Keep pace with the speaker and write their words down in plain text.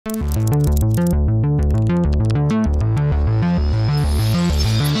Something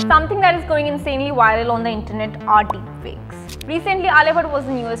that is going insanely viral on the internet are deepfakes. Recently, Alia Bhatt was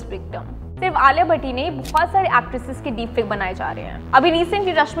the newest victim. सिर्फ आलिया भट्ट ही नहीं, बहुत सारे actresses के deepfake बनाए जा रहे हैं. अभी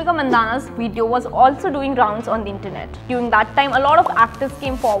recently Rashmika मंदाना's video was also doing rounds on the internet. During that time, a lot of actors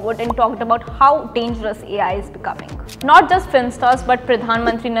came forward and talked about how dangerous AI is becoming. Not just film stars, but Pradhan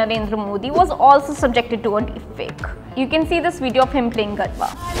Mantri Narendra Modi was also subjected to a deepfake. You can see this video of him playing Garba.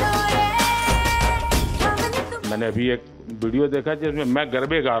 मैंने अभी एक video देखा जिसमें मैं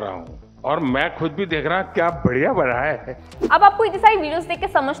गरबे गा रहा हूँ और मैं खुद भी देख रहा क्या बढ़िया बना है. अब आपको इतनी सारी वीडियोस देख के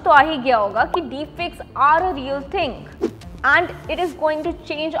समझ तो आ ही गया होगा कि deepfakes are a real thing and it is going to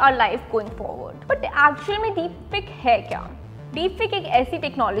change our life going forward. But actually में deepfake है क्या? Deepfake एक ऐसी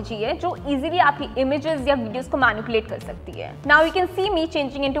टेक्नोलॉजी है जो इजीली आपकी इमेजेस या वीडियोस को मैनिपुलेट कर सकती है. Now you can see me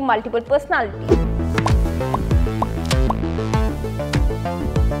changing into multiple personalities.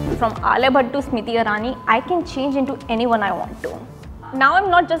 From Alia Bhatt to Smriti Irani, I can change into anyone I want to. Now I'm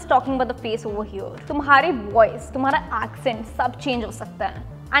not just talking about the face over here. तुम्हारी voice, तुम्हारा accent सब change हो सकता है.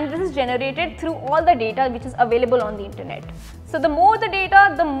 And this is generated through all the data which is available on the internet. So the more the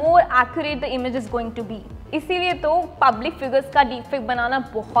data, the more accurate the image is going to be. इसीलिए तो public figures का deepfake बनाना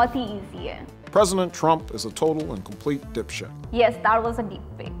बहुत ही easy है. President Trump is a total and complete dipshit. Yes, that was a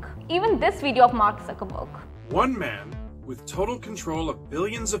deepfake. Even this video of Mark Zuckerberg. One man with total control of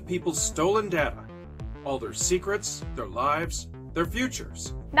billions of people's stolen data, all their secrets, their lives, their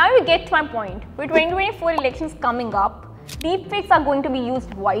futures. Now you get my point. With 2024 elections coming up, deepfakes are going to be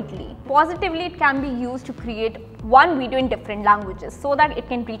used widely. Positively, it can be used to create one video in different languages so that it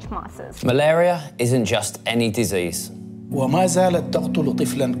can reach masses. Malaria isn't just any disease. وما زالت تقتل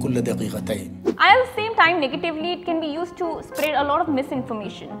طفلا كل دقيقتين. And at the same time, negatively, it can be used to spread a lot of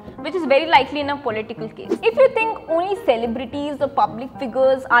misinformation, which is very likely in a political case. If you think only celebrities or public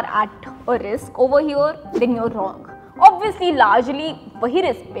figures are at a risk over here, then you're wrong. Obviously, largely, वही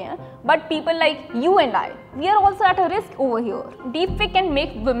risk पे हैं, but people like you and I, we are also at a risk over here. Deepfake can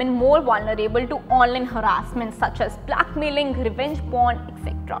make women more vulnerable to online harassment such as blackmailing, revenge porn,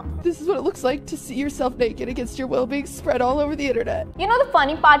 etc. This is what it looks like to see yourself naked against your will being spread all over the internet. You know, the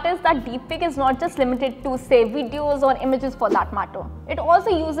funny part is that deepfake is not just limited to, say, videos or images for that matter. It also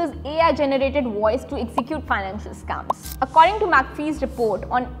uses AI-generated voice to execute financial scams. According to McAfee's report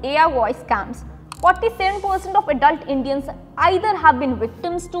on AI voice scams, 47% of adult Indians either have been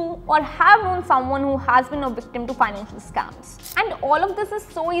victims to or have known someone who has been a victim to financial scams. And all of this is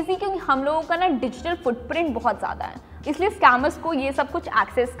so easy क्योंकि हम लोगों का ना digital footprint बहुत ज़्यादा है. इसलिए scammers को ये सब कुछ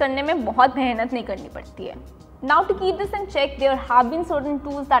access करने में बहुत मेहनत नहीं करनी पड़ती है. Now to keep this in check, there have been certain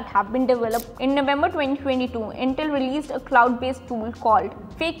tools that have been developed. In November 2022, Intel released a cloud-based tool called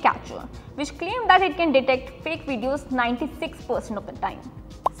Fake Catcher, which claimed that it can detect fake videos 96% of the time.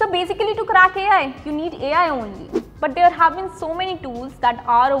 So basically to crack AI, you need AI only. But there have been so many tools that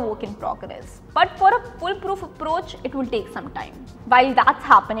are a work in progress. But for a foolproof approach, it will take some time. While that's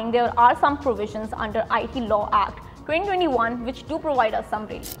happening, there are some provisions under IT Law Act 2021 which do provide us some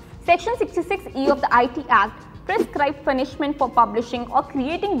relief. Section 66E of the IT Act prescribes punishment for publishing or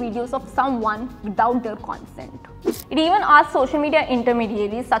creating videos of someone without their consent. It even asks social media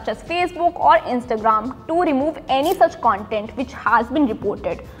intermediaries such as Facebook or Instagram to remove any such content which has been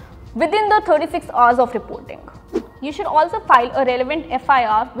reported within the 36 hours of reporting. You should also file a relevant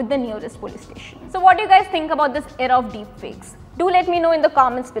FIR with the nearest police station. So what do you guys think about this era of deepfakes? Do let me know in the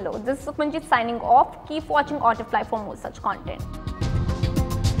comments below. This is Sukhmanjit signing off. Keep watching Autofly for more such content.